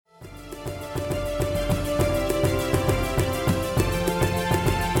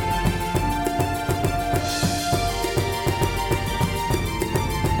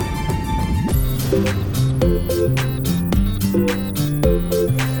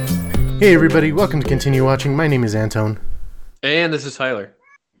Hey everybody, welcome to Continue Watching. My name is Antone. And this is Tyler.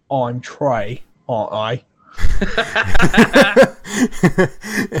 I'm Trey. I.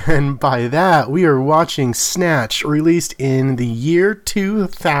 And by that, we are watching Snatch, released in the year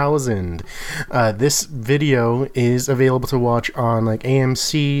 2000. This video is available to watch on like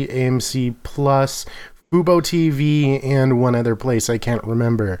AMC, AMC Plus, Fubo TV, and one other place I can't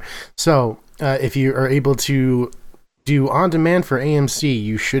remember. So, if you are able to do on demand for AMC,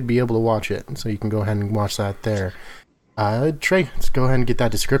 you should be able to watch it. So you can go ahead and watch that there. Trey, let's go ahead and get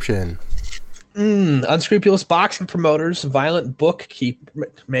that description. Unscrupulous boxing promoters, violent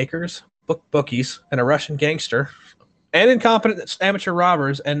bookmakers, bookies, and a Russian gangster, and incompetent amateur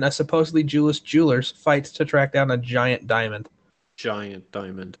robbers and a supposedly jewelers fight to track down a giant diamond. Giant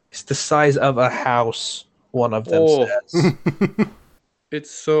diamond. It's the size of a house, one of them says.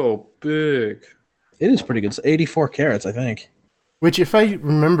 It's so big. It is pretty good. It's 84 carats, I think. Which, if I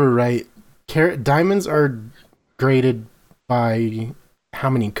remember right, diamonds are graded by how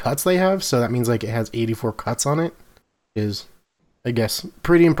many cuts they have, so that means like it has 84 cuts on it. Is, I guess,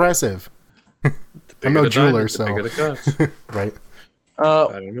 pretty impressive. I'm no jeweler, so right. I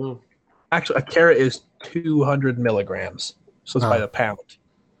don't know. Actually, a carat is 200 milligrams, so it's by the pound.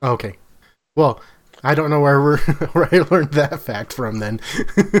 Okay. Well, I don't know where I learned that fact from then.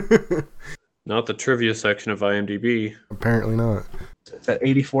 Not the trivia section of IMDb. Apparently not. Is that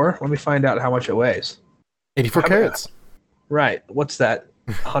 84? Let me find out how much it weighs. 84 carats. Right. What's that?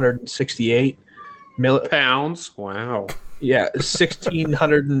 168 pounds? Wow. Yeah,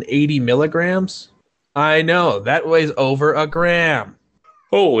 1,680 milligrams. I know. That weighs over a gram.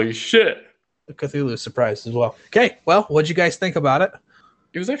 Holy shit. Cthulhu is surprised as well. Okay, well, what'd you guys think about it?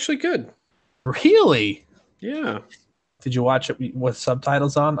 It was actually good. Really? Yeah. Did you watch it with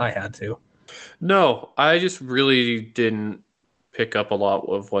subtitles on? I had to. No, I just really didn't pick up a lot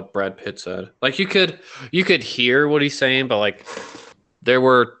of what Brad Pitt said. Like you could hear what he's saying, but like there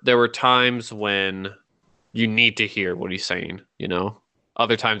were times when you need to hear what he's saying, you know?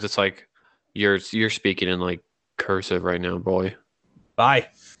 Other times it's like you're speaking in like cursive right now, boy. Bye.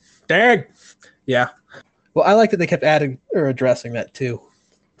 Dang. Yeah. Well, I like that they kept adding or addressing that too.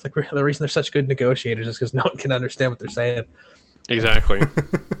 It's like the reason they're such good negotiators is because no one can understand what they're saying. Exactly.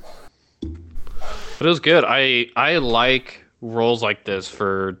 But it was good. I like roles like this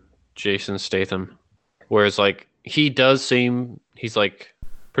for Jason Statham, whereas like he does seem he's like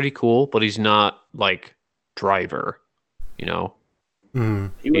pretty cool, but he's not like Driver, you know.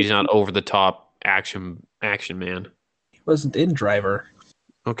 He's not over the top action man. He wasn't in Driver.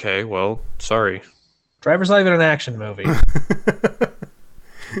 Okay, well, sorry. Driver's not even an action movie.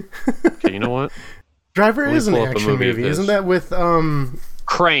 Okay, you know what? Driver is an action movie, isn't that with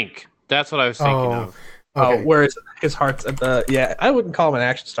Crank? That's what I was thinking of. Okay. Where his heart's at the I wouldn't call him an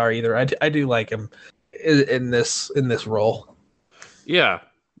action star either. I do like him in this role. Yeah,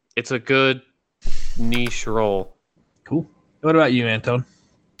 it's a good niche role. Cool. What about you, Antone?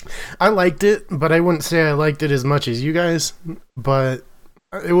 I liked it, but I wouldn't say I liked it as much as you guys. But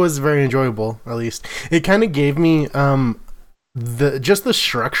it was very enjoyable. At least it kind of gave me the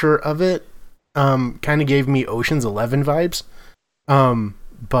structure of it kind of gave me Ocean's 11 vibes.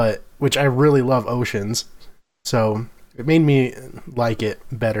 But which I really love Oceans, so it made me like it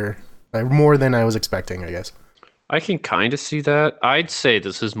better, more than I was expecting, I guess. I can kind of see that. I'd say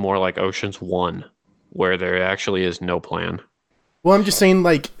this is more like Ocean's 1, where there actually is no plan. Well, I'm just saying,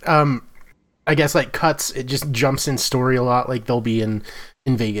 like, I guess, like, cuts, it just jumps in story a lot. Like, they'll be in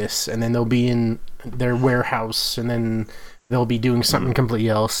Vegas, and then they'll be in their warehouse, and then they'll be doing something completely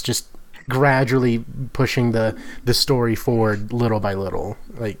else, just gradually pushing the story forward little by little.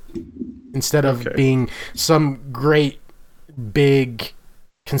 Like, instead of being some great, big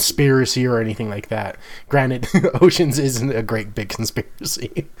conspiracy or anything like that. Granted, Oceans isn't a great big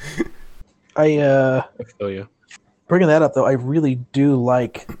conspiracy. I feel you. Bringing that up though, I really do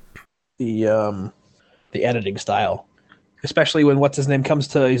like the editing style, especially when what's his name comes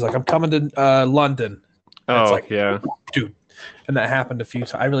to. He's like, "I'm coming to London." And it's like, yeah, dude, and that happened a few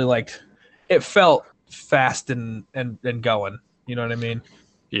times. I really liked. It felt fast and going. You know what I mean?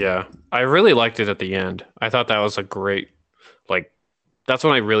 Yeah, I really liked it at the end. I thought that was a great, like, that's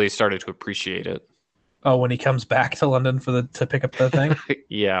when I really started to appreciate it. Oh, when he comes back to London to pick up the thing.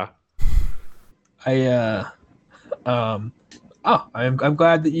 Yeah. I'm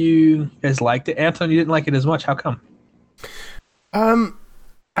glad that you guys liked it. Anton, you didn't like it as much. How come?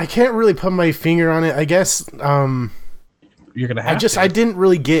 I can't really put my finger on it. I guess you're gonna have to. I didn't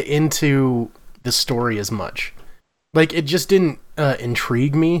really get into the story as much. Like, it just didn't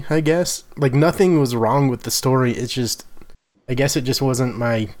intrigue me, I guess. Like, nothing was wrong with the story. It's just, I guess it just wasn't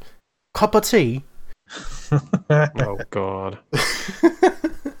my cup of tea. Oh God.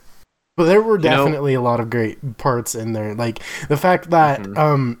 But there were definitely a lot of great parts in there. Like the fact that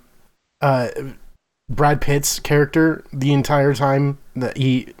Brad Pitt's character the entire time that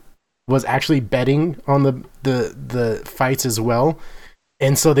he was actually betting on the fights as well.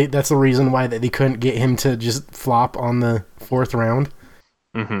 And so that's the reason why they couldn't get him to just flop on the 4th round.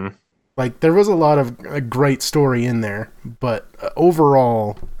 Mm-hmm. Like, there was a lot of a great story in there, but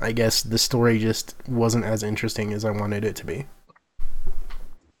overall, I guess the story just wasn't as interesting as I wanted it to be.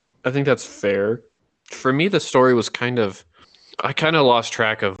 I think that's fair. For me, the story was I kind of lost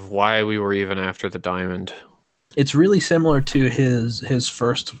track of why we were even after the diamond. It's really similar to his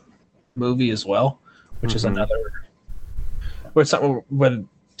first movie as well, which is another where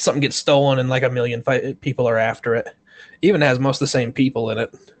something gets stolen and like a million people are after it. Even has most of the same people in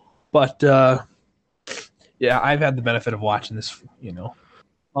it. But yeah, I've had the benefit of watching this,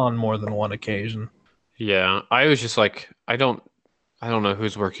 on more than one occasion. Yeah, I was just like, I don't know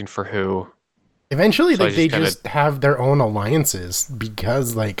who's working for who. Eventually, so they just have their own alliances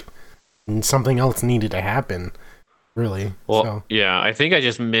because like something else needed to happen. Really. Well, yeah, I think I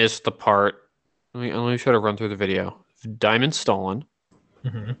just missed the part. Let me try to run through the video. Diamond stolen,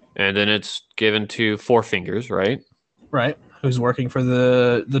 and then it's given to Four Fingers, right? Right. Who's working for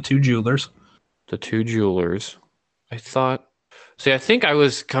the two jewelers? The two jewelers. I think I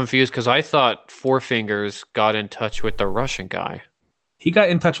was confused because I thought Four Fingers got in touch with the Russian guy. He got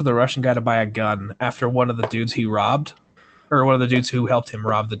in touch with the Russian guy to buy a gun after one of the dudes he robbed, or one of the dudes who helped him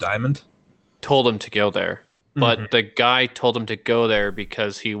rob the diamond, told him to go there. But the guy told him to go there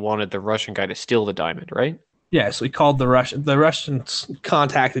because he wanted the Russian guy to steal the diamond, right? Yeah, so he called the Russian. The Russians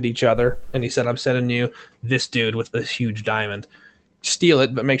contacted each other, and he said, "I'm sending you this dude with this huge diamond. Steal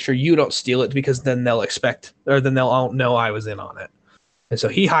it, but make sure you don't steal it because then they'll all know I was in on it." And so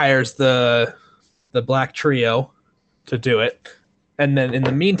he hires the Black Trio to do it. And then in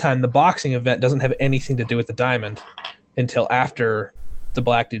the meantime, the boxing event doesn't have anything to do with the diamond until after the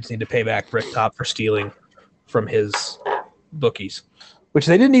black dudes need to pay back Bricktop for stealing from his bookies, which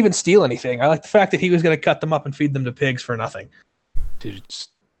they didn't even steal anything. I like the fact that he was going to cut them up and feed them to pigs for nothing. Dude,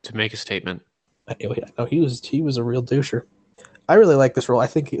 to make a statement. Anyway, no, he was a real doucher. I really like this role. I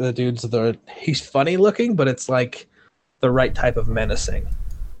think the dude's he's funny looking, but it's like the right type of menacing.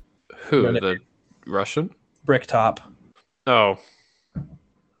 Who, the Russian? Bricktop. Oh.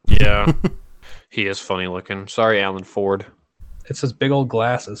 Yeah. He is funny looking. Sorry, Alan Ford. It's his big old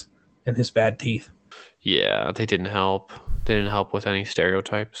glasses and his bad teeth. Yeah, they didn't help. They didn't help with any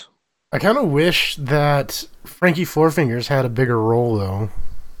stereotypes. I kind of wish that Frankie Four Fingers had a bigger role, though.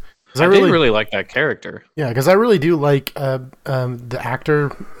 I really like that character. Yeah, because I really do like the actor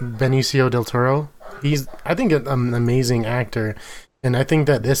Benicio del Toro. He's, I think, an amazing actor, and I think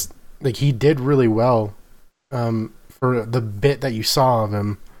that he did really well for the bit that you saw of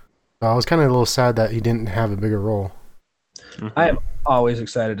him. I was kind of a little sad that he didn't have a bigger role. I am always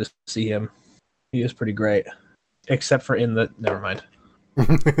excited to see him. He is pretty great, except for never mind.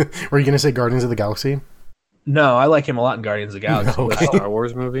 Were you going to say Guardians of the Galaxy? No, I like him a lot in Guardians of the Galaxy. No, okay. Star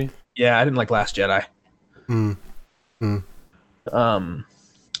Wars movie? Yeah, I didn't like Last Jedi.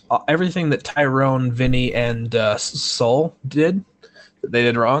 Everything that Tyrone, Vinny, and Soul did, they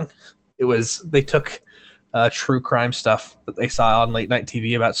did wrong. They took true crime stuff that they saw on late night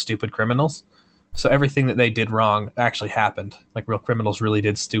TV about stupid criminals. So everything that they did wrong actually happened. Like real criminals really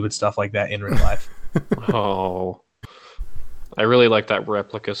did stupid stuff like that in real life. Oh. I really like that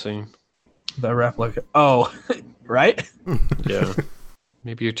replica scene. The replica. Oh, right? Yeah.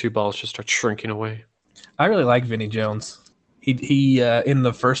 Maybe your two balls just start shrinking away. I really like Vinnie Jones. He in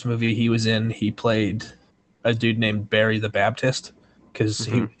the first movie he was in, he played a dude named Barry the Baptist because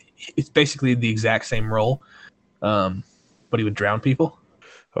it's basically the exact same role, but he would drown people.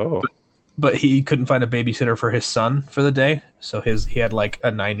 Oh. But he couldn't find a babysitter for his son for the day, so he had like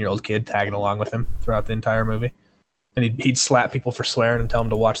a 9-year-old kid tagging along with him throughout the entire movie, and he'd slap people for swearing and tell them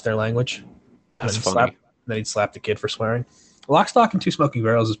to watch their language. That's funny. Then he'd slap the kid for swearing. Lock, Stock, and Two Smoking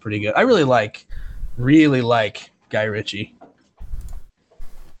Barrels is pretty good. I really like Guy Ritchie.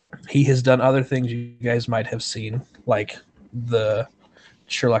 He has done other things you guys might have seen, like the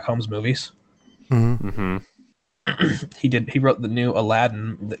Sherlock Holmes movies. Mm-hmm. He wrote the new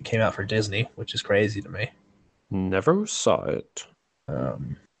Aladdin that came out for Disney, which is crazy to me. Never saw it.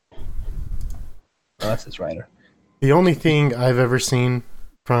 That's his writer. The only thing I've ever seen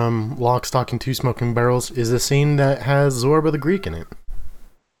from Lock, Stock, and Two Smoking Barrels is the scene that has Zorba the Greek in it.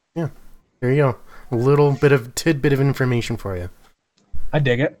 Yeah, there you go. A little bit of tidbit of information for you. I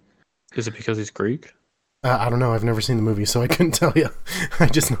dig it. Is it because he's Greek? I don't know. I've never seen the movie, so I couldn't tell you. I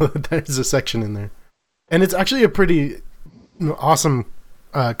just know that there's a section in there. And it's actually a pretty awesome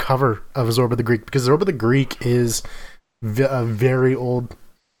cover of Zorba the Greek, because Zorba the Greek is a very old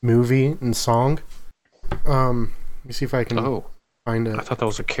movie and song. Let me see if I can find it. I thought that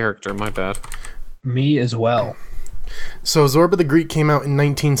was a character. My bad. Me as well. So Zorba the Greek came out in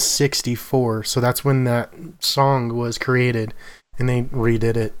 1964, so that's when that song was created, and they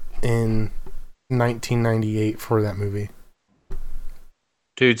redid it in 1998 for that movie.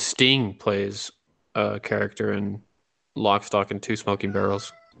 Dude, Sting plays a character in Lock, Stock, and Two Smoking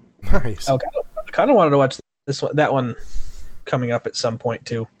Barrels. Nice. Okay. I kind of wanted to watch that one coming up at some point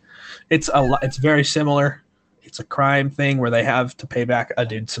too. It's very similar. It's a crime thing where they have to pay back a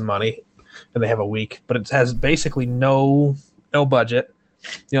dude some money, and they have a week, but it has basically no budget.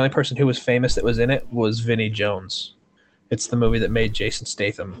 The only person who was famous that was in it was Vinnie Jones. It's the movie that made Jason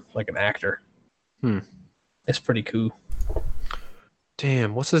Statham like an actor. It's pretty cool.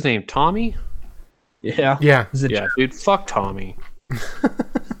 Damn, what's his name? Tommy? Yeah. Yeah. Yeah, dude, fuck Tommy.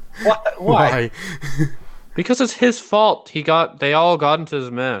 Why? Because it's his fault. They all got into this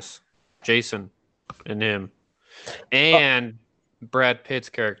mess. Jason and him. And Brad Pitt's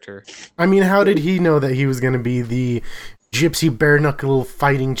character. I mean, how did he know that he was going to be the gypsy bare knuckle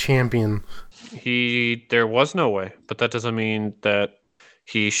fighting champion? There was no way, but that doesn't mean that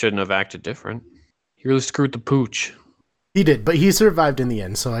he shouldn't have acted different. He really screwed the pooch. He did, but he survived in the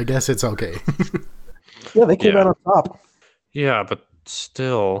end, so I guess it's okay. Yeah, they came out on top. Yeah, but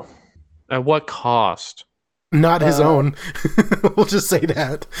still, at what cost? Not his own. We'll just say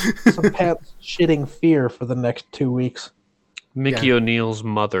that. Some pants shitting fear for the next 2 weeks. Mickey O'Neill's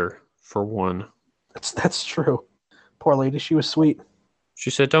mother, for one. That's true. Poor lady, she was sweet.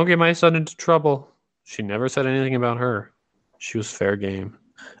 She said, "Don't get my son into trouble." She never said anything about her. She was fair game.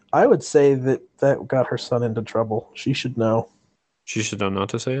 I would say that got her son into trouble. She should know. She should know not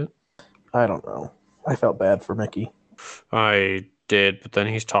to say it? I don't know. I felt bad for Mickey. I did, but then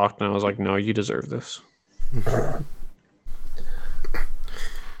he's talked and I was like, no, you deserve this.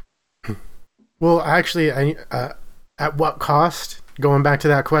 Well, actually, at what cost? Going back to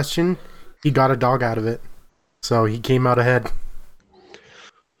that question, he got a dog out of it. So he came out ahead.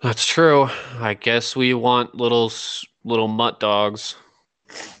 That's true. I guess we want little mutt dogs.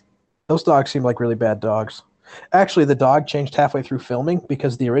 Those dogs seem like really bad dogs. Actually, the dog changed halfway through filming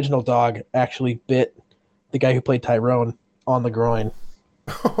because the original dog actually bit the guy who played Tyrone on the groin.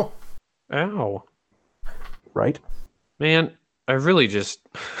 Ow. Right? Man, I really just...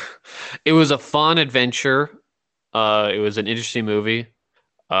 It was a fun adventure. It was an interesting movie.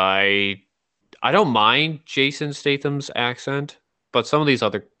 I don't mind Jason Statham's accent, but some of these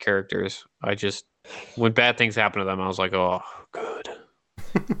other characters, when bad things happen to them, I was like, oh, good.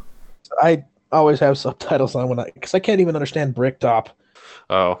 I always have subtitles on because I can't even understand Bricktop.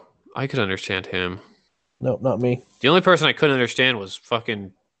 Oh, I could understand him. No, not me. The only person I couldn't understand was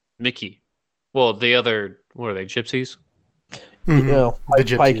fucking Mickey. Well, the other, what are they, gypsies? Mm-hmm. You know, The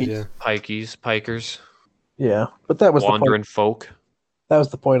gypsies, Pikers. Yeah, but that was Wandering the point. folk. That was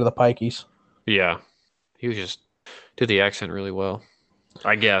the point of the Pikeys. Yeah. He just did the accent really well.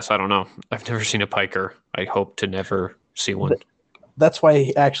 I guess. I don't know. I've never seen a piker. I hope to never see one. That's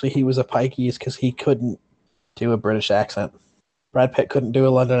why he was a Pikey, is because he couldn't do a British accent. Brad Pitt couldn't do a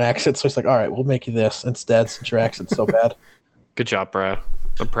London accent, so he's like, all right, we'll make you this instead since your accent's so bad. Good job, Brad.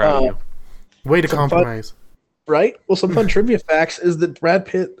 I'm proud of you. Way to compromise. Right? Well, some fun trivia facts is that Brad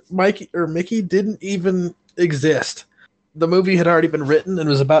Pitt, Mickey didn't even exist. The movie had already been written and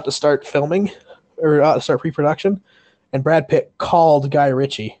was about to start filming, or start pre-production, and Brad Pitt called Guy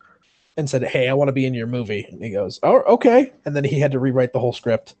Ritchie and said, hey, I want to be in your movie. And he goes, oh, okay. And then he had to rewrite the whole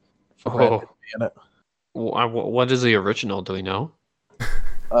script for Brad Pitt to be in it. What is the original? Do we know?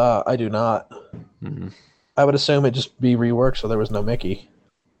 I do not. Mm-hmm. I would assume it just be reworked so there was no Mickey.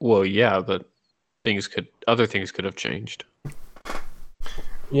 Well, yeah, but other things could have changed.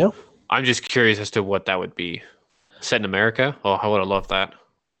 Yeah. I'm just curious as to what that would be. Set in America? Oh, I would have loved that.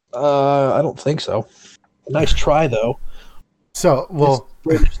 I don't think so. Nice try, though. So, well, It's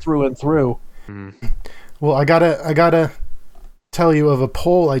British through and through. Well, I gotta tell you of a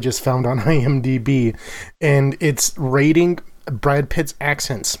poll I just found on IMDb, and it's rating Brad Pitt's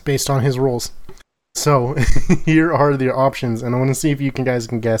accents based on his roles. So here are the options, and I want to see if you guys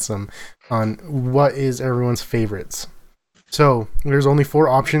can guess them on what is everyone's favorites. So there's only 4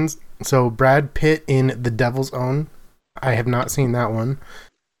 options. So Brad Pitt in The Devil's Own. I have not seen that one.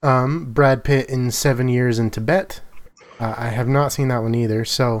 Brad Pitt in 7 Years in Tibet. I have not seen that one either.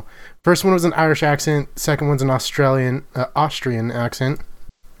 So first one was an Irish accent. Second one's an Austrian accent.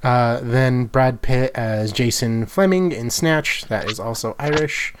 Then Brad Pitt as Jason Fleming in Snatch. That is also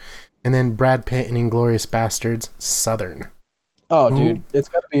Irish. And then Brad Pitt in Inglourious Bastards, Southern. Oh, dude, it's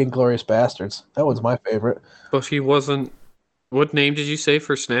got to be Inglourious Bastards. That one's my favorite. But he wasn't. What name did you say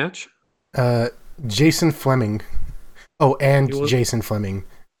for Snatch? Jason Fleming. Oh, and He was- Jason Fleming.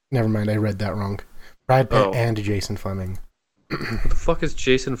 Never mind, I read that wrong. Brad Pitt Oh. and Jason Fleming. What the fuck is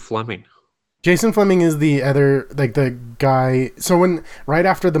Jason Fleming? Jason Fleming is the other, like the guy. So when right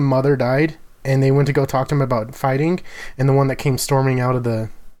after the mother died, and they went to go talk to him about fighting, and the one that came storming out of the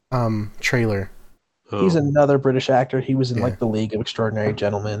trailer. Oh. He's another British actor. He was in Yeah. like The League of Extraordinary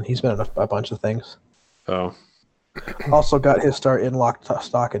Gentlemen. He's been in a bunch of things. Oh. Also got his start in Lock,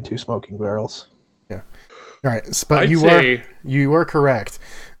 Stock, and Two Smoking Barrels. All right, but I'd you say were correct.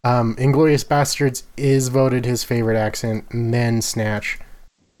 Inglourious Bastards is voted his favorite accent, and then Snatch,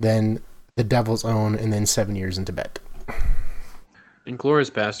 then The Devil's Own, and then 7 Years in Tibet.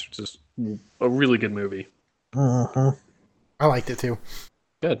 Inglourious Bastards is a really good movie. Mm-hmm. I liked it too.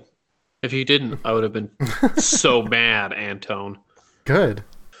 Good. If you didn't, I would have been so mad, Antone. Good.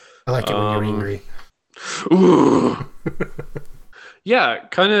 I like it when you're angry. Ooh. Yeah,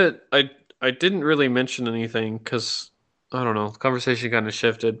 kind of. I didn't really mention anything because I don't know. The conversation kind of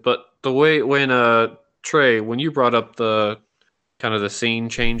shifted, but the way when Trey, when you brought up the kind of the scene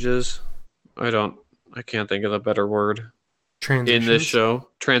changes, I can't think of a better word in this show.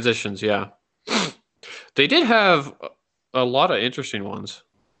 Transitions, yeah. They did have a lot of interesting ones.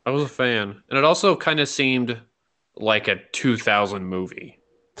 I was a fan, and it also kind of seemed like a 2000 movie,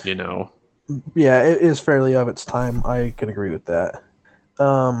 you know. Yeah, it is fairly of its time. I can agree with that.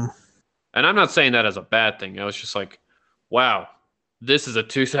 And I'm not saying that as a bad thing. I was just like, wow, this is a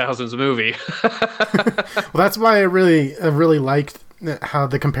 2000s movie. Well, that's why I really liked how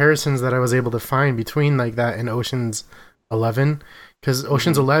the comparisons that I was able to find between like that and Ocean's 11, because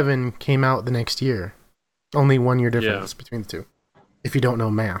Ocean's 11 came out the next year. Only 1 year difference between the two. If you don't know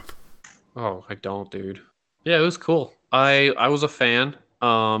math. Oh, I don't, dude. Yeah, it was cool. I was a fan.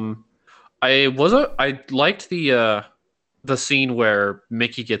 I liked the scene where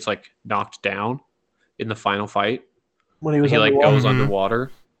Mickey gets like knocked down in the final fight. When he was He like underwater. goes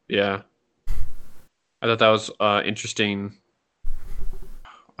underwater. Yeah. I thought that was interesting.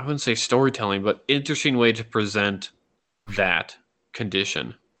 I wouldn't say storytelling, but interesting way to present that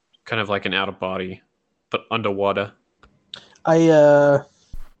condition. Kind of like an out of body, but underwater. I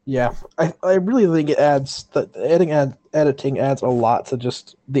really think it adds editing adds a lot to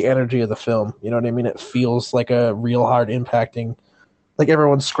just the energy of the film. You know what I mean? It feels like a real hard impacting, like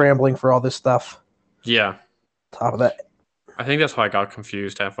everyone's scrambling for all this stuff. Yeah. Top of that, I think that's why I got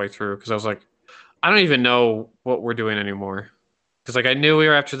confused halfway through because I was like, I don't even know what we're doing anymore. Because like I knew we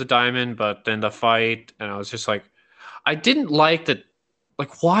were after the diamond, but then the fight, and I was just like, I didn't like that.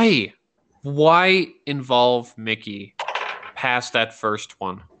 Like, why involve Mickey past that first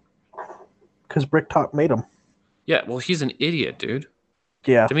one? because Bricktop made him. Yeah, well, he's an idiot, dude.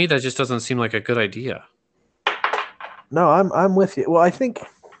 Yeah, To me, that just doesn't seem like a good idea. no, I'm with you. Well, I think,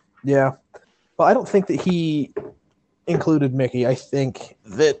 yeah, well, I don't think that he included Mickey. I think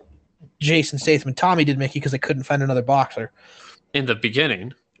that Jason Statham and Tommy did Mickey because they couldn't find another boxer. In the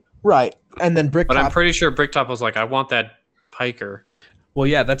beginning. Right, and then But I'm Bricktop. pretty sure Bricktop was like, I want that piker. Well,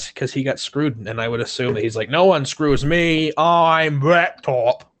 yeah, that's because he got screwed, and I would assume that he's like, no one screws me. I'm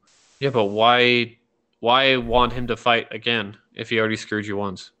Bricktop. Yeah, but why want him to fight again if he already screwed you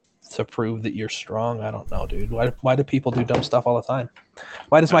once? To prove that you're strong. I don't know, dude. Why do people do dumb stuff all the time?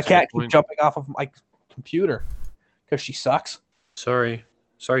 Why does my That's a good cat keep point. jumping off of my computer? Because she sucks. Sorry,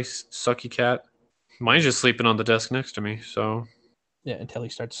 sucky cat. Mine's just sleeping on the desk next to me, so Yeah, until he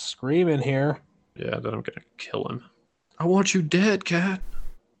starts screaming here. yeah, then I'm gonna kill him. I want you dead, cat.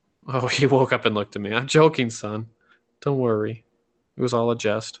 Oh, he woke up and looked at me. I'm joking, son. Don't worry. It was all a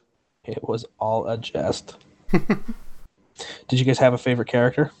jest. It was all a jest. Did you guys have a favorite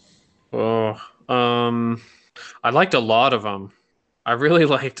character? Oh, I liked a lot of them. I really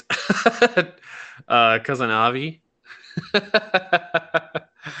liked Cousin Avi.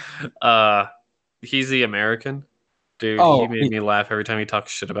 He's the American dude. Oh, He made me laugh every time he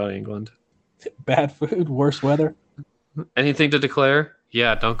talks shit about England. Bad food, worse weather. Anything to declare?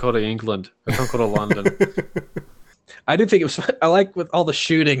 Yeah, don't go to England or don't go to London. I did think it was fun. I like with all the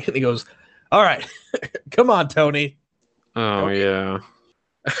shooting, and he goes, all right, come on, Tony. Oh yeah.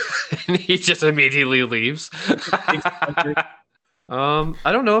 And he just immediately leaves. I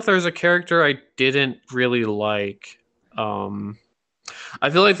don't know if there's a character I didn't really like. I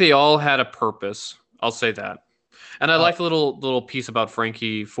feel like they all had a purpose. I'll say that. And I like the little piece about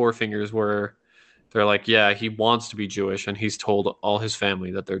Frankie Four Fingers where They're like, yeah, he wants to be Jewish, and he's told all his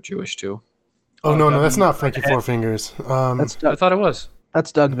family that they're Jewish too. Oh, no, Doug that's the not Frankie Head. Four Fingers. That's I Doug. thought it was.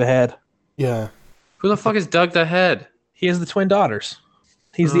 That's Doug the Head. Yeah. Who the fuck is Doug the Head? He has the twin daughters.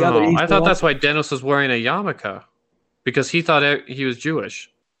 He's the other. Oh, He's I the thought one- that's why Dennis was wearing a yarmulke, because he thought he was Jewish.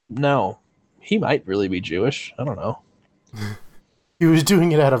 No, he might really be Jewish. I don't know. He was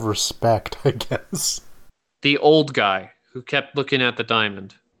doing it out of respect, I guess. The old guy who kept looking at the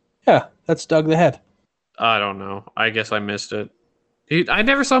diamond. Yeah, that's Doug the Head. I don't know. I guess I missed it. I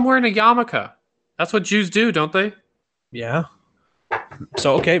never saw him wearing a yarmulke. That's what Jews do, don't they? Yeah.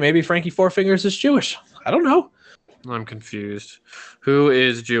 So okay, maybe Frankie Four Fingers is Jewish. I don't know. I'm confused. Who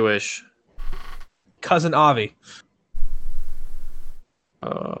is Jewish? Cousin Avi.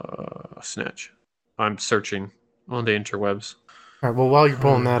 Snatch. I'm searching on the interwebs. All right, well, while you're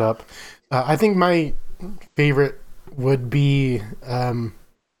pulling that up, I think my favorite would be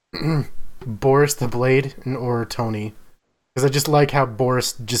Boris the Blade or Tony. Because I just like how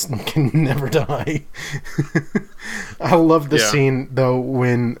Boris just can never die. I love the scene, though,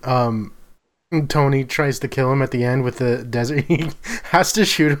 when Tony tries to kill him at the end with the desert. He has to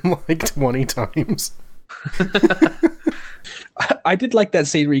shoot him like 20 times. I did like that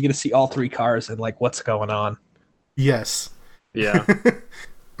scene where you get to see all three cars and like what's going on. Yes. Yeah.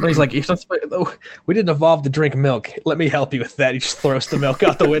 And he's like, "Oh, we didn't evolve to drink milk. Let me help you with that." He just throws the milk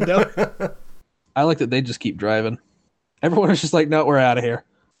out the window. I like that they just keep driving. Everyone is just like, "No, we're out of here."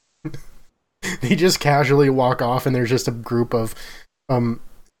 They just casually walk off, and there's just a group of like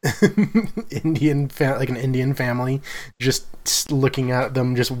an Indian family, just looking at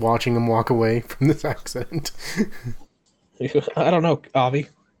them, just watching them walk away from this accident. I don't know, Avi.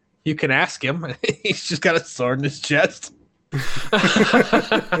 You can ask him. He's just got a sword in his chest.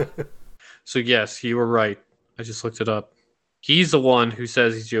 So yes, you were right. I just looked it up. He's the one who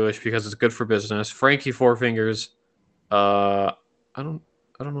says he's Jewish because it's good for business. Frankie Four Fingers, I don't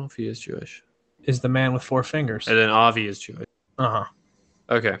know if he is Jewish. Is the man with four fingers. And then Avi is Jewish. Uh-huh.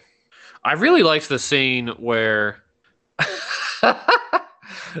 Okay. I really liked the scene where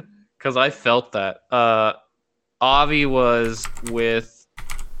because I felt that Avi was with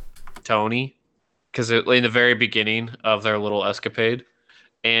Tony because in the very beginning of their little escapade,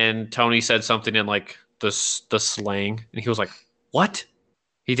 and Tony said something in like the slang, and he was like, "What?"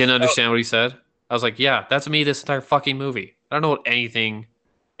 He didn't understand what he said. I was like, "Yeah, that's me this entire fucking movie. I don't know what anything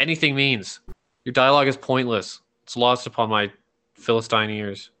means. Your dialogue is pointless. It's lost upon my Philistine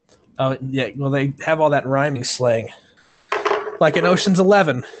ears." Oh yeah, well they have all that rhyming slang, like in Ocean's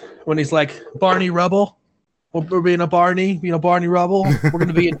 11 when he's like, "Barney Rubble, we're being a Barney, Barney Rubble, we're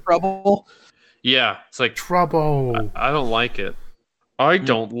gonna be in trouble." Yeah, it's like Trouble. I don't like it. I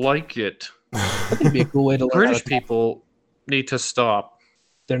don't like it. That'd be a cool way to learn. British people need to stop.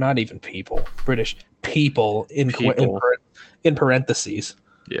 They're not even people. British people in parentheses.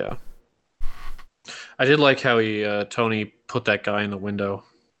 Yeah. I did like how Tony put that guy in the window.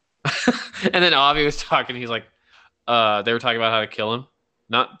 And then Avi was talking, he's like, they were talking about how to kill him.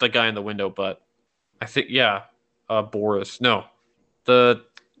 Not the guy in the window, but I think, Boris. No.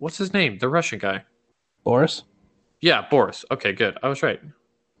 What's his name? The Russian guy. Boris? Yeah, Boris. Okay, good. I was right.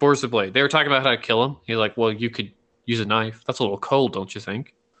 Boris the Blade. They were talking about how to kill him. He's like, well, you could use a knife. That's a little cold, don't you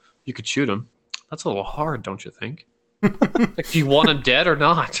think? You could shoot him. That's a little hard, don't you think? Like, do you want him dead or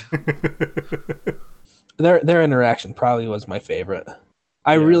not? Their interaction probably was my favorite.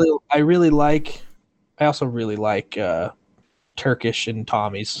 I also really like Turkish and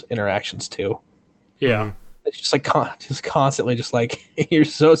Tommy's interactions too. Yeah. It's just like just constantly just like, "You're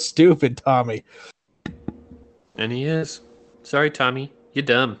so stupid, Tommy." And he is. Sorry, Tommy. You're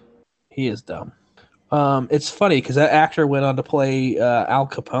dumb. He is dumb. It's funny because that actor went on to play Al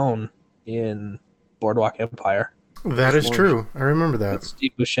Capone in Boardwalk Empire. That is true. I remember that.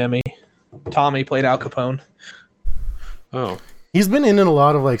 Steve Buscemi. Tommy played Al Capone. Oh. He's been in a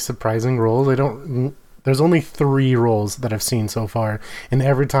lot of like surprising roles. There's only 3 roles that I've seen so far, and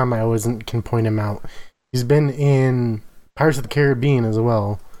every time I always can point him out. He's been in Pirates of the Caribbean as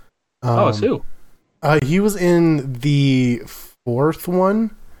well. It's who? He was in the 4th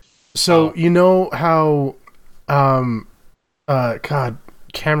one. So you know how,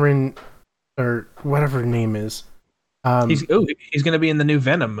 Cameron or whatever her name is. He's going to be in the new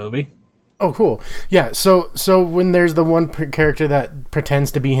Venom movie. Oh, cool. Yeah, so when there's the one character that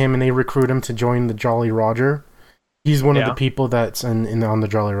pretends to be him and they recruit him to join the Jolly Roger, he's one of the people that's on the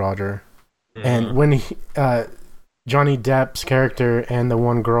Jolly Roger. Mm-hmm. And when Johnny Depp's character and the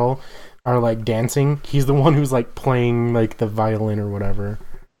one girl are like dancing, he's the one who's like playing like the violin or whatever,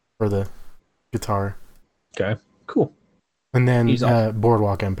 or the guitar. Okay, cool. And then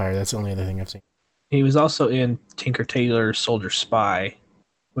Boardwalk Empire, that's the only other thing I've seen. He was also in Tinker Tailor Soldier Spy,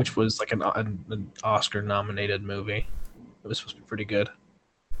 which was like an Oscar-nominated movie. It was supposed to be pretty good.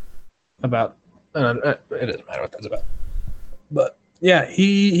 About it doesn't matter what that's about. But yeah,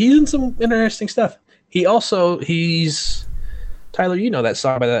 he's in some interesting stuff. He's Tyler. You know that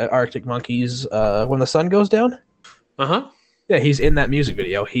song by the Arctic Monkeys, "When the Sun Goes Down." Uh-huh. Yeah, he's in that music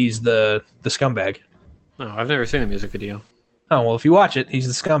video. He's the scumbag. No, I've never seen a music video. Oh well, if you watch it, he's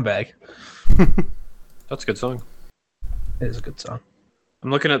the scumbag. That's a good song. It is a good song.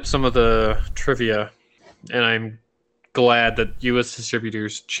 I'm looking at some of the trivia, and I'm glad that U.S.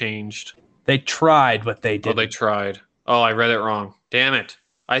 distributors changed. They tried, but they Oh, didn't. they tried. Oh, I read it wrong. Damn it.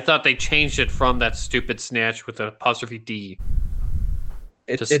 I thought they changed it from that stupid Snatch with an apostrophe D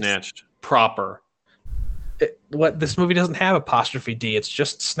to Snatched. Proper. What this movie doesn't have apostrophe D. It's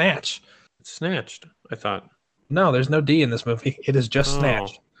just Snatch. It's Snatched, I thought. No, there's no D in this movie. It is just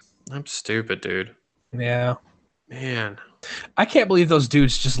Snatch. I'm stupid, dude. Yeah. Man. I can't believe those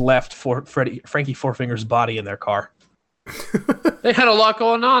dudes just left Frankie Four Fingers' body in their car. They had a lot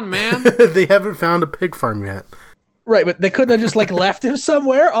going on, man. They haven't found a pig farm yet. Right, but they couldn't have just left him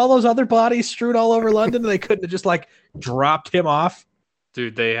somewhere. All those other bodies strewn all over London. They couldn't have just dropped him off.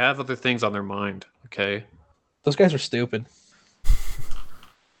 Dude, they have other things on their mind, okay? Those guys are stupid.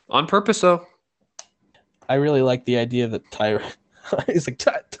 On purpose, though. I really like the idea that he's like,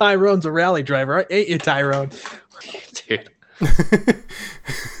 Tyrone's a rally driver. I hate you, Tyrone. Dude.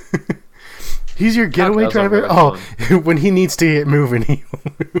 He's your getaway driver? Oh, when he needs to get moving,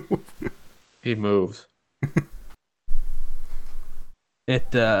 he moves.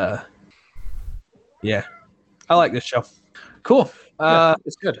 Yeah. I like this show. Cool.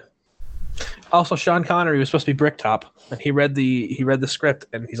 It's good. Also, Sean Connery was supposed to be Bricktop, and he read the script,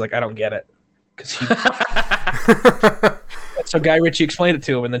 and he's like, I don't get it. So Guy Ritchie explained it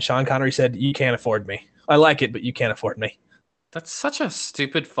to him, and then Sean Connery said, you can't afford me. I like it, but you can't afford me. That's such a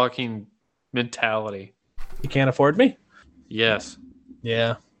stupid fucking mentality. You can't afford me? Yes.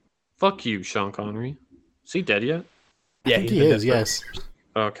 Yeah. Fuck you, Sean Connery. Is he dead yet? Yeah, I think he is, yes.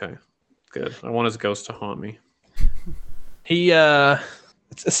 Okay. Good. I want his ghost to haunt me.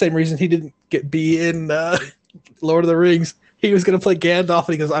 It's the same reason he didn't be in Lord of the Rings. He was going to play Gandalf,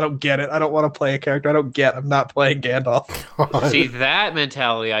 and he goes, I don't get it. I don't want to play a character I'm not playing Gandalf. See, that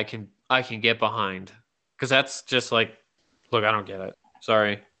mentality I can get behind. Because that's just like, look, I don't get it.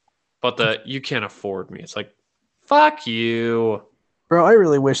 Sorry. But you can't afford me. It's like, fuck you. Bro, I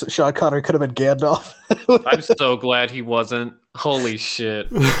really wish that Sean Connery could have been Gandalf. I'm so glad he wasn't. Holy shit.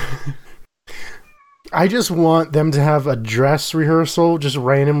 I just want them to have a dress rehearsal just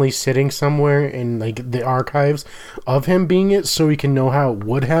randomly sitting somewhere in the archives of him being it so we can know how it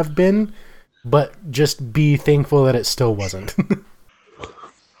would have been, but just be thankful that it still wasn't.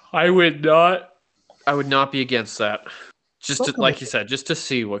 I would not be against that. Just to, like you said, just to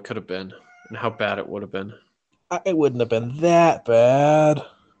see what could have been and how bad it would have been. It wouldn't have been that bad.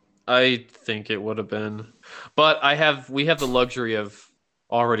 I think it would have been. But we have the luxury of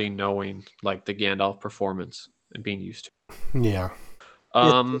already knowing the Gandalf performance and being used to it. Yeah.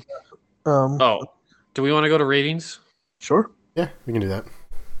 Do we want to go to ratings? Sure. Yeah, we can do that.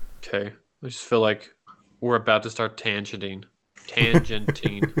 Okay. I just feel like we're about to start tangenting.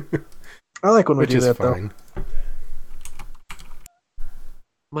 I like when we Which do is that, fine. though.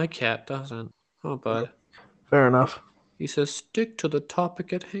 My cat doesn't. Oh, bud. Fair enough. He says, stick to the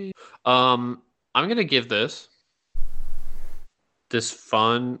topic at hand. I'm going to give this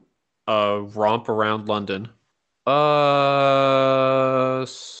fun romp around London. I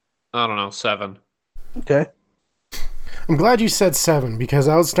don't know, 7. Okay. I'm glad you said 7 because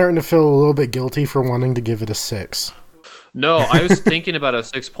I was starting to feel a little bit guilty for wanting to give it a 6. No, I was thinking about a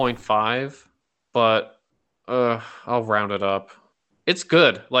 6.5, but I'll round it up. It's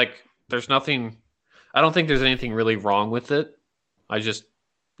good. There's nothing... I don't think there's anything really wrong with it. It's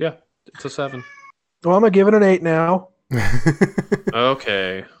a 7. Well, I'm going to give it an 8 now.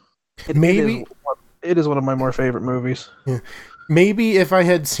 Okay. Maybe... It is one of my more favorite movies. Yeah. Maybe if I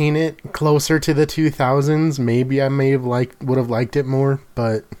had seen it closer to the 2000s, maybe I would have liked it more,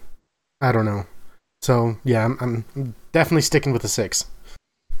 but I don't know. So, yeah, I'm definitely sticking with a 6.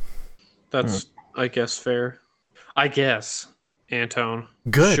 That's, I guess, fair. I guess, Antone.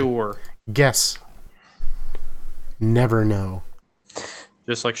 Good. Sure. Guess. Never know.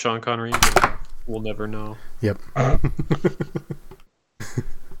 Just like Sean Connery, we'll never know. Yep. I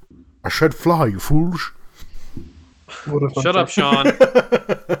said fly, you fools. Shut up, Sean.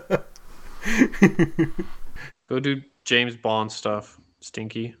 Go do James Bond stuff,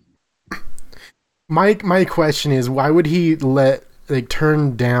 Stinky. My question is, why would he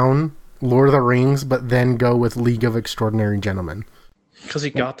turn down Lord of the Rings, but then go with League of Extraordinary Gentlemen? Because he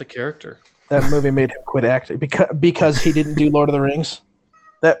got the character. That movie made him quit acting because he didn't do Lord of the Rings.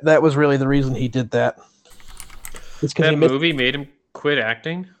 That was really the reason he did that. It's because That movie made him quit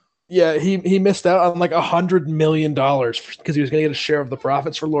acting? Yeah, he missed out on like $100 million because he was going to get a share of the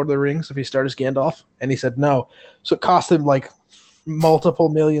profits for Lord of the Rings if he started as Gandalf, and he said no. So it cost him like multiple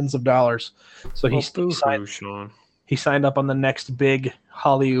millions of dollars. So he signed up on the next big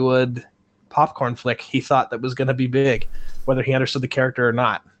Hollywood popcorn flick he thought that was going to be big, whether he understood the character or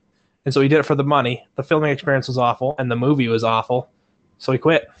not. And so he did it for the money. The filming experience was awful, and the movie was awful. So he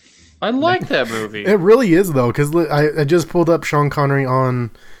quit. I like that movie. It really is, though, because I just pulled up Sean Connery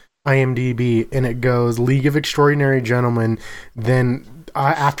on IMDb, and it goes League of Extraordinary Gentlemen. Then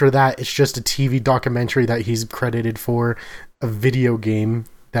after that, it's just a TV documentary that he's credited for, a video game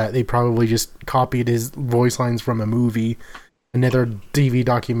that they probably just copied his voice lines from a movie, another TV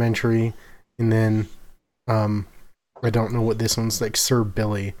documentary, and then I don't know what this one's like, Sir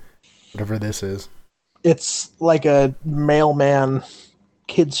Billy, whatever this is. It's like a mailman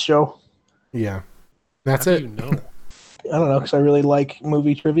kids show. Yeah, that's How it. do you know? I don't know, because I really like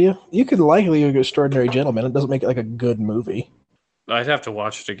movie trivia. You could like League of Extraordinary Gentlemen. It doesn't make it like a good movie. I'd have to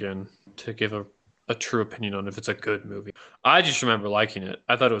watch it again to give a true opinion on if it's a good movie. I just remember liking it.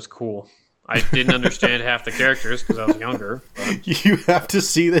 I thought it was cool. I didn't understand half the characters because I was younger. But... You have to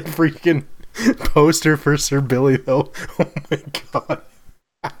see the freaking poster for Sir Billy, though. Oh my god.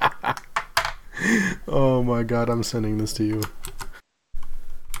 Oh my god, I'm sending this to you.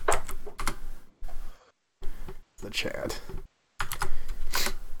 The chat.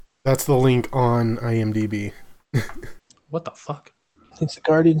 That's the link on IMDb. What the fuck? He's the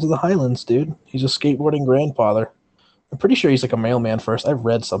Guardians of the Highlands, dude. He's a skateboarding grandfather. I'm pretty sure he's like a mailman first. I've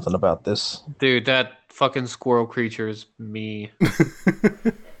read something about this. Dude, that fucking squirrel creature is me.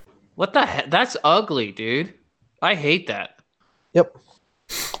 What the heck? That's ugly, dude. I hate that. Yep.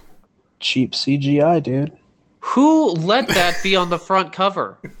 Cheap CGI, dude. Who let that be on the front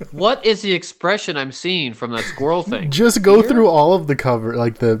cover? What is the expression I'm seeing from that squirrel thing? Just go through all of the cover,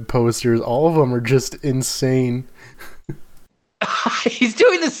 like the posters. All of them are just insane. He's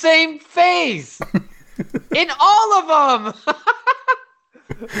doing the same face in all of them.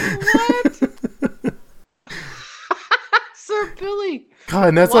 What? Sir Billy. God,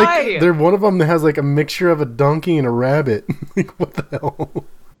 and that's Why? like they're one of them that has like a mixture of a donkey and a rabbit. Like, what the hell?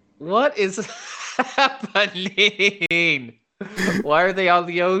 What is happening? Why are they on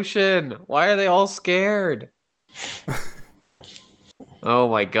the ocean? Why are they all scared? Oh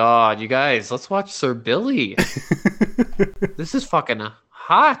my god, you guys, let's watch Sir Billy. This is fucking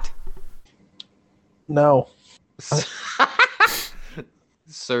hot. No.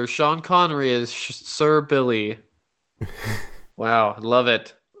 Sir Sean Connery is Sir Billy. Wow, love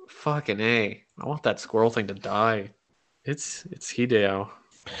it. Fucking A. I want that squirrel thing to die. It's Hideo.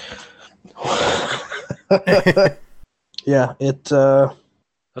 Yeah, it.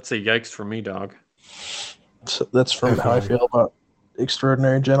 That's a yikes for me, dog. So that's from how I feel about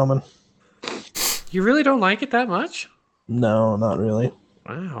Extraordinary Gentlemen. You really don't like it that much? No, not really.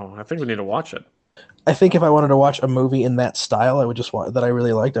 Wow, I think we need to watch it. I think if I wanted to watch a movie in that style, I would just watch that I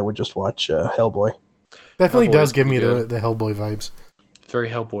really liked. I would just watch Hellboy. Definitely Hellboy does give me good. the Hellboy vibes. Very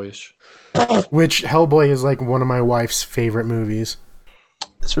Hellboyish. Which Hellboy is like one of my wife's favorite movies.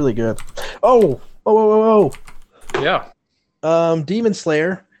 It's really good. Oh. Yeah. Demon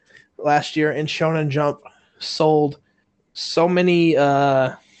Slayer last year in Shonen Jump sold so many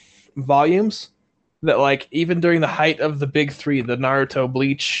volumes that like even during the height of the big three, the Naruto,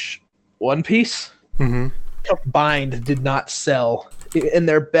 Bleach, One Piece, combined did not sell in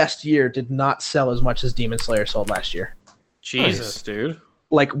their best year. Did not sell as much as Demon Slayer sold last year. Jesus, Nice. dude.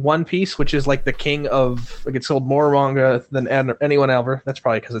 Like One Piece, which is like the king of like it sold more manga than anyone ever. That's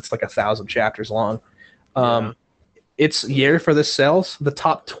probably because it's like 1,000 chapters long. Yeah. Its year for this sales, the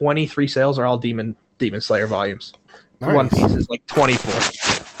top 23 sales are all Demon Slayer volumes. Nice. One Piece is like 24.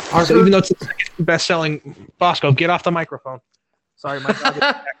 So even though it's the second best-selling, Bosco, get off the microphone. Sorry, my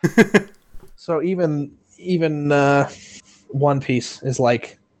dog is So even One Piece is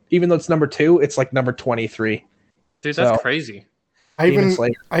like, even though it's number 2, it's like number 23. Dude, that's crazy. I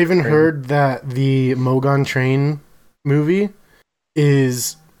even heard that the Mugen Train movie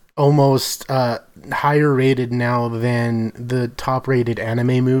is almost higher rated now than the top rated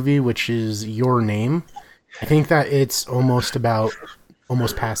anime movie, which is Your Name. I think that it's almost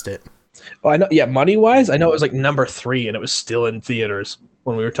past it. Oh, I know. Yeah, money wise, I know it was like number 3, and it was still in theaters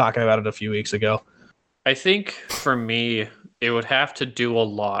when we were talking about it a few weeks ago. I think for me, it would have to do a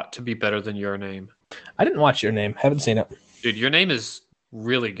lot to be better than Your Name. I didn't watch Your Name. Haven't seen it. Dude, Your Name is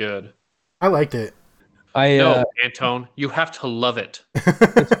really good. I liked it. No, Antone, you have to love it.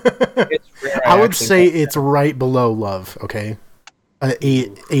 It's rare I would actually say like it's right below love. Okay,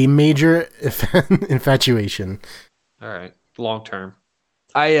 a major infatuation. All right, long term.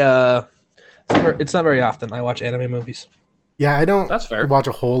 it's not very often I watch anime movies. Yeah, I don't That's fair. watch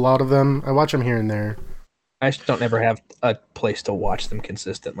a whole lot of them. I watch them here and there. I just don't ever have a place to watch them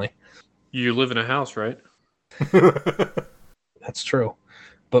consistently. You live in a house, right? That's true.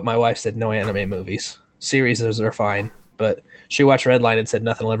 But my wife said no anime movies. Series are fine, but she watched Redline and said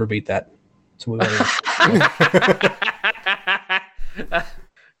nothing will ever beat that. So we went in.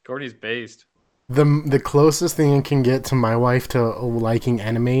 Courtney's based. The closest thing I can get to my wife to liking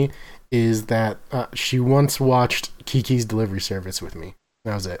anime is that she once watched Kiki's Delivery Service with me.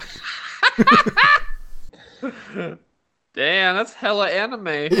 That was it. Damn, that's hella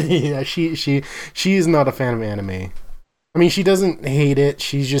anime. Yeah, she's not a fan of anime. I mean, she doesn't hate it.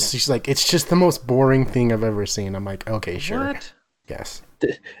 She's like, it's just the most boring thing I've ever seen. I'm like, okay, sure. What? Yes.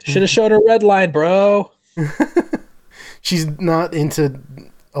 Should have showed her Redline, bro. She's not into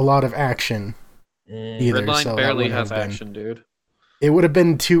a lot of action either. Redline so barely has action, dude. It would have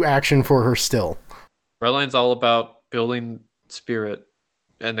been too action for her still. Redline's all about building spirit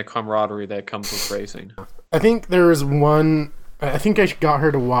and the camaraderie that comes with racing. I think there was one. I think I got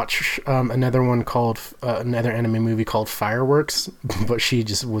her to watch another one called another anime movie called Fireworks, but she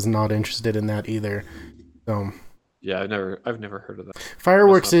just was not interested in that either. So yeah, I've never heard of that.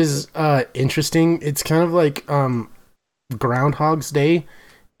 Fireworks is interesting. It's kind of like Groundhog's Day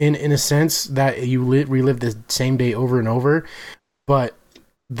in a sense that you relive the same day over and over, but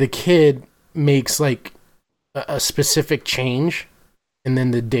the kid makes like a specific change. And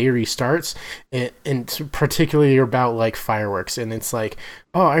then the day restarts, and particularly about like fireworks, and it's like,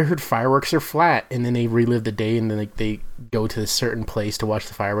 oh, I heard fireworks are flat, and then they relive the day, and then like they go to a certain place to watch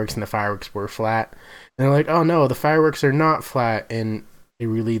the fireworks, and the fireworks were flat, and they're like, oh no, the fireworks are not flat, and they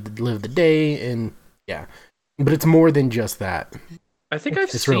relive the day, and yeah, but it's more than just that. I think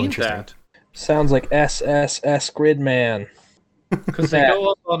I've It's really seen interesting. that Sounds like SSS Gridman. because they go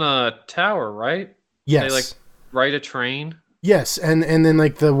up on a tower, right? Yes. They like ride a train. Yes, and then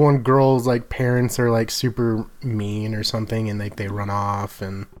like the one girl's like parents are like super mean or something, and like they run off,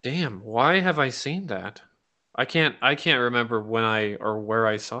 and Damn, why have I seen that? I can't remember when or where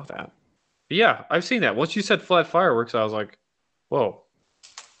I saw that. But yeah, I've seen that. Once you said flat fireworks, I was like, whoa.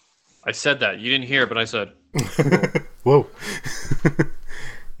 I said that. You didn't hear, but I said, whoa.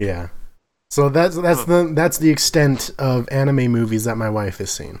 Yeah. So that's the extent of anime movies that my wife has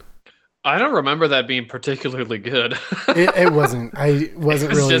seen. I don't remember that being particularly good. It wasn't. I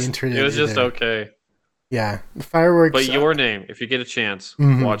wasn't really just, interested. It was just either. Okay. Yeah, fireworks. But Your Name, if you get a chance,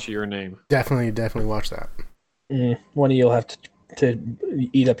 Mhm. watch Your Name. Definitely watch that. One of you'll have to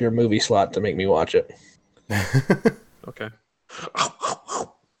eat up your movie slot to make me watch it. Okay.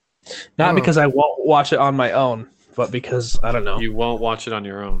 Not because I won't watch it on my own, but because I don't know. You won't watch it on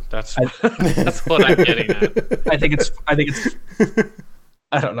your own. That's that's what I'm getting at. I think it's.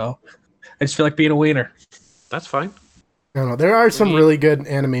 I don't know. I just feel like being a wiener. That's fine. I don't know. There are some really good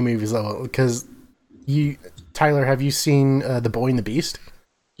anime movies though. Because Tyler, have you seen The Boy and the Beast?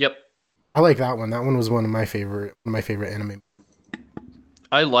 Yep. I like that one. That one was one of my favorite anime.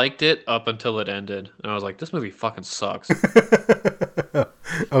 I liked it up until it ended, and I was like, "This movie fucking sucks."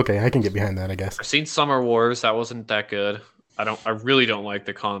 Okay, I can get behind that, I guess. I've seen Summer Wars. That wasn't that good. I really don't like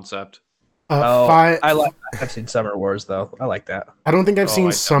the concept. I've seen Summer Wars though. I like that. I don't think I've I seen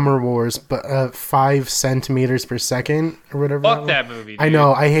don't. Summer Wars, but 5 centimeters per second or whatever. Fuck that movie, dude. I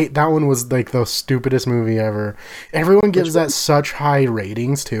know. I hate that one. Was like the stupidest movie ever. Everyone gives that such high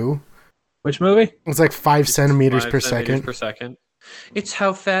ratings too. Which movie? It's like 5 centimeters 5 per centimeters second. per second. It's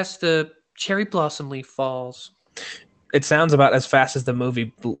how fast the cherry blossom leaf falls. It sounds about as fast as the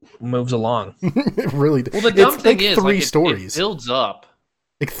movie moves along. It really. Well, the dumb it's thing like is, three like, stories. it builds up.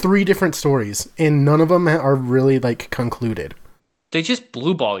 Like 3 different stories, and none of them are really like concluded. They just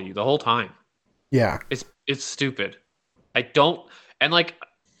blue ball you the whole time. Yeah. It's stupid. I don't, and like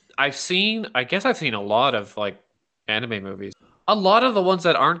I guess I've seen a lot of like anime movies. A lot of the ones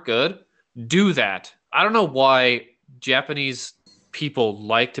that aren't good do that. I don't know why Japanese people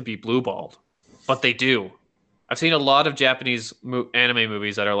like to be blue balled, but they do. I've seen a lot of Japanese anime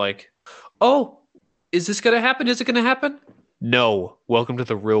movies that are like, "Oh, is this gonna happen? Is it gonna happen?" No. Welcome to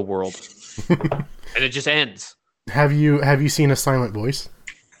the real world. And it just ends. Have you seen A Silent Voice?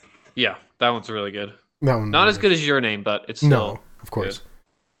 Yeah, that one's really good. That one. Not as good as Your Name, but it's still No, of course. good.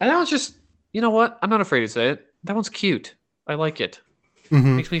 And that one's just, you know what? I'm not afraid to say it. That one's cute. I like it.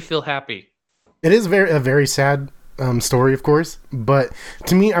 Mhm. Makes me feel happy. It is a very sad story, of course. But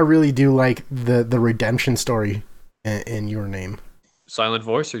to me, I really do like the redemption story in Your Name. Silent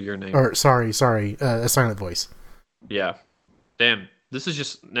Voice or Your Name? Or sorry, A Silent Voice. Yeah. Damn. This is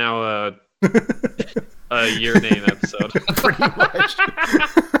just now a Your Name episode. Pretty much.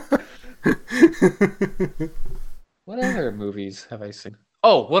 What other movies have I seen?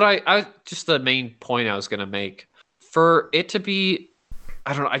 Oh, what I just the main point I was gonna make. For it to be,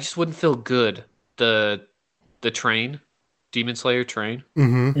 I don't know, I just wouldn't feel good. The train, Demon Slayer train.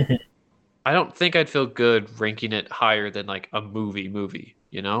 Mm-hmm. I don't think I'd feel good ranking it higher than like a movie,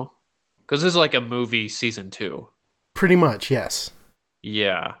 you know? Because this is like a movie season 2. Pretty much, yes.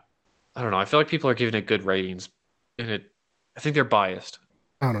 Yeah. I don't know. I feel like people are giving it good ratings, and I think they're biased.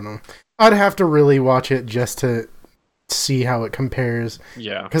 I don't know. I'd have to really watch it just to see how it compares.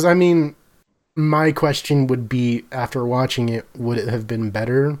 Yeah. Because, I mean, my question would be, after watching it, would it have been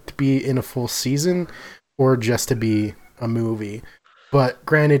better to be in a full season or just to be a movie? But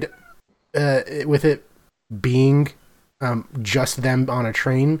granted, with it being just them on a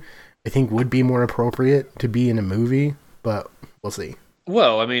train, I think would be more appropriate to be in a movie, but we'll see.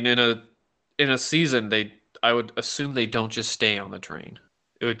 Well, I mean, in a season, I would assume they don't just stay on the train.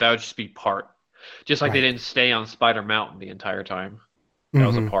 That would just be part. Just like they didn't stay on Spider Mountain the entire time. That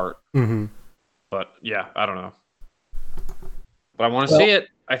was a part. Mm-hmm. But yeah, I don't know. But I want to see it.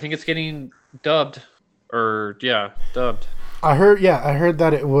 I think it's getting dubbed. Dubbed. I heard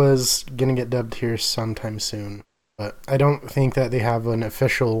that it was gonna get dubbed here sometime soon, but I don't think that they have an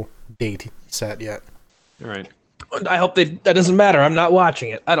official date set yet. All right. I hope that doesn't matter. I'm not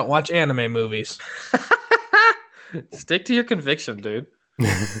watching it. I don't watch anime movies. Stick to your conviction, dude.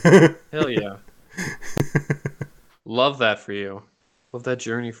 Hell yeah. Love that for you. Love that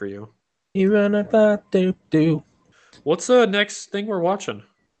journey for you. Even if I do. What's the next thing we're watching?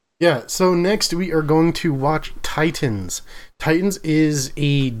 Yeah, so next we are going to watch Titans. Titans is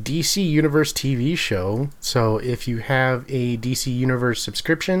a DC Universe TV show, so if you have a DC Universe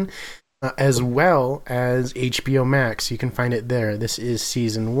subscription, as well as HBO Max, you can find it there. This is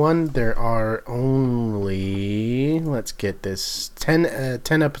season 1. There are only, let's get this,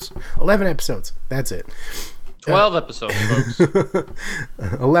 11 episodes. That's it. 12 episodes, folks.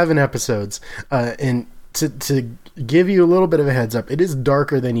 11 episodes. And to give you a little bit of a heads up, it is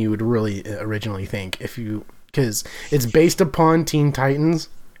darker than you would really originally think, because it's based upon Teen Titans,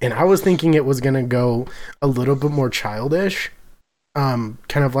 and I was thinking it was going to go a little bit more childish, kind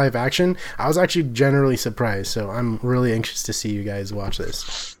of live action. I was actually generally surprised, so I'm really anxious to see you guys watch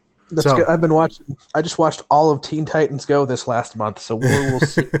this. That's good. I've been watching. I just watched all of Teen Titans Go this last month, so we'll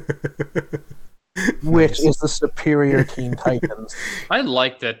see which is the superior Teen Titans. I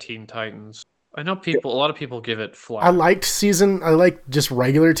like that Teen Titans. I know a lot of people give it flack. I like just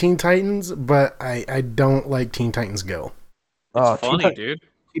regular Teen Titans, but I don't like Teen Titans Go. It's funny, dude.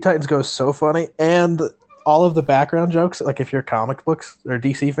 Teen Titans Go is so funny, and all of the background jokes, like if you're a comic books or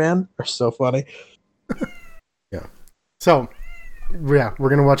DC fan, are so funny. Yeah. So, yeah, we're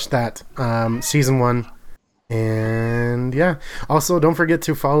gonna watch that season 1. And yeah, also don't forget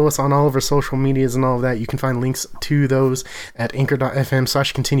to follow us on all of our social medias and all of that. You can find links to those at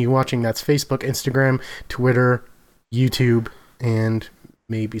anchor.fm/continue watching. That's Facebook, Instagram, Twitter, YouTube, and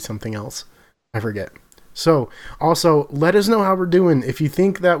maybe something else. I forget. So also let us know how we're doing. If you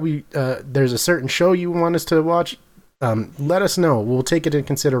think that there's a certain show you want us to watch, let us know. We'll take it into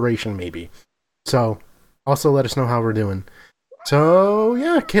consideration maybe. So also let us know how we're doing. So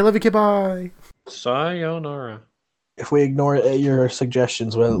yeah, Love you, bye. Sayonara. If we ignore your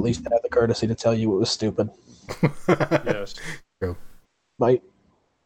suggestions, we'll at least have the courtesy to tell you it was stupid. Yes. True. Bye.